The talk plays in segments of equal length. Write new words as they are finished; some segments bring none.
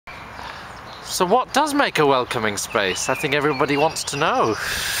So what does make a welcoming space? I think everybody wants to know.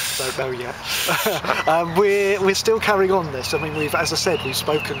 Don't know yet. We're still carrying on this. I mean, as I said, we've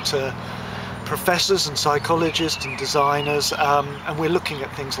spoken to professors and psychologists and designers, and we're looking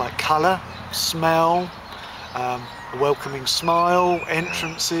at things like colour, smell, a welcoming smile,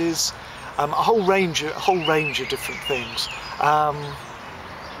 entrances, a whole range of different things. And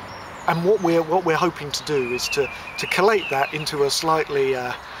what we're hoping to do is to collate that into a slightly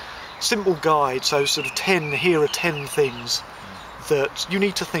simple guide. So sort of here are 10 things that you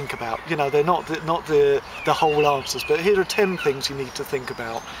need to think about. You know, they're not the whole answers, but here are 10 things you need to think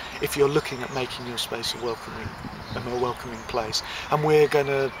about if you're looking at making your space a welcoming place. And we're going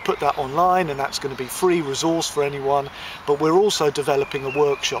to put that online, and that's going to be free resource for anyone. But we're also developing a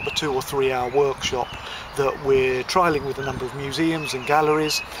workshop, a 2 or 3 hour workshop that we're trialling with a number of museums and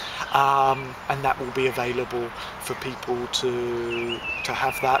galleries, and that will be available for people to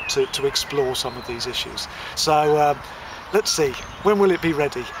have that to explore some of these issues. So let's see, when will it be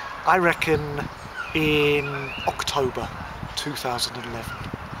ready? I reckon in October 2011.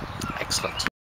 Excellent.